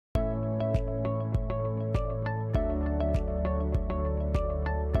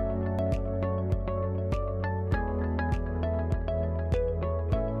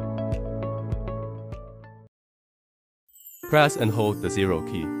Press and hold the 0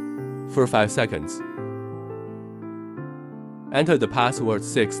 key for 5 seconds. Enter the password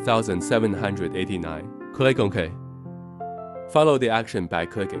 6789. Click OK. Follow the action by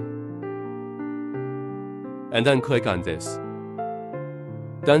clicking. And then click on this.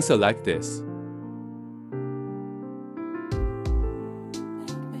 Then select this.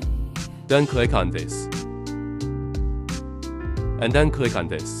 Then click on this. And then click on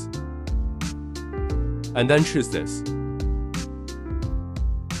this. And then choose this.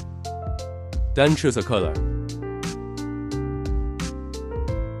 Then choose a color.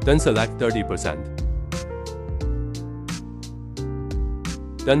 Then select 30%.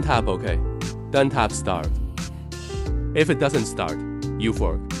 Then tap OK. Then tap Start. If it doesn't start, you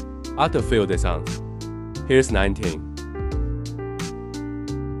fork. Autofill this on. Here's 19.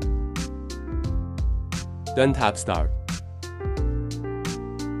 Then tap Start.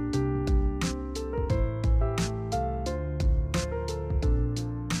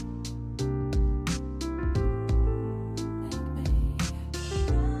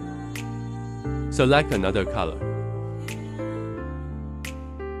 Select another color.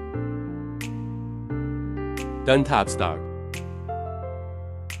 Then tap Start.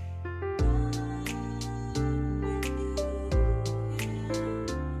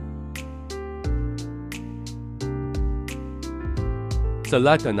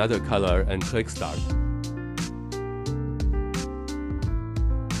 Select another color and click Start.